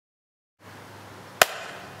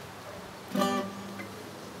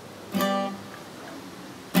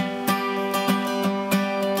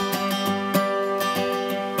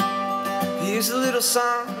little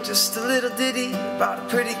song, just a little ditty about a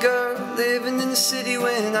pretty girl living in the city.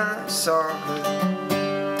 When I saw her,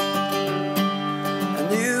 I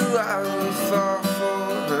knew I would fall for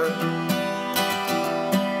her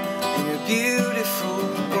in a beautiful,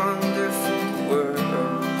 wonderful world.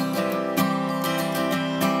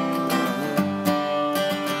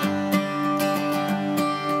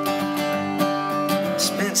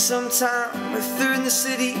 Spent some time with her in the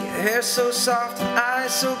city, her hair so soft and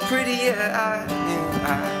eyes so pretty. Yeah, I knew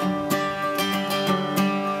I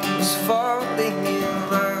was falling in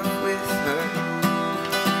love with her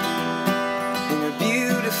in a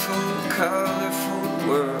beautiful, colorful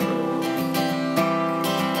world.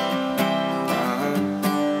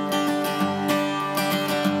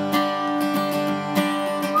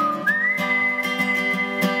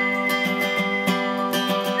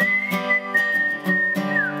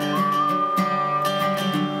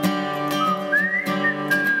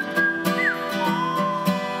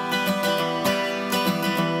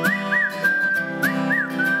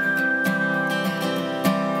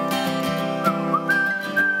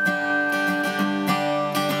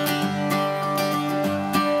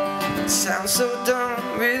 Sounds so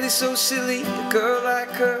dumb, really so silly, a girl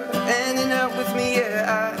like her ending up with me. Yeah,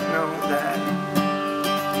 I know that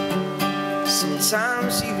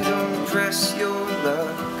sometimes you don't press your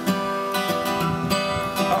luck.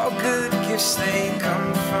 All good gifts, they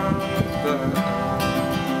come from above.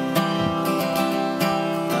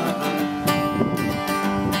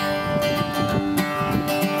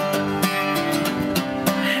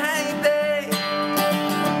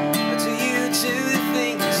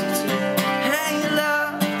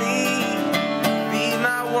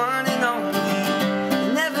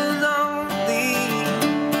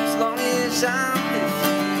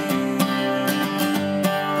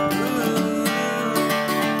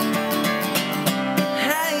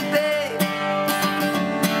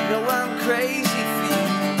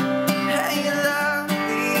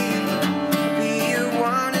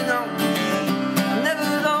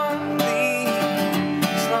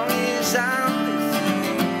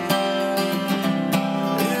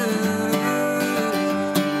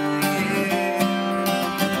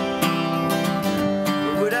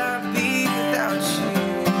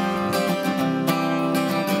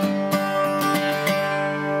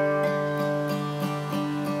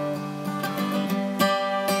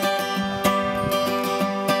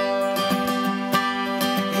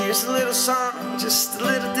 Here's a little song, just a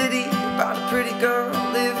little ditty about a pretty girl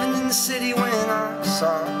living in the city. When I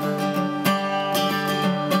saw her,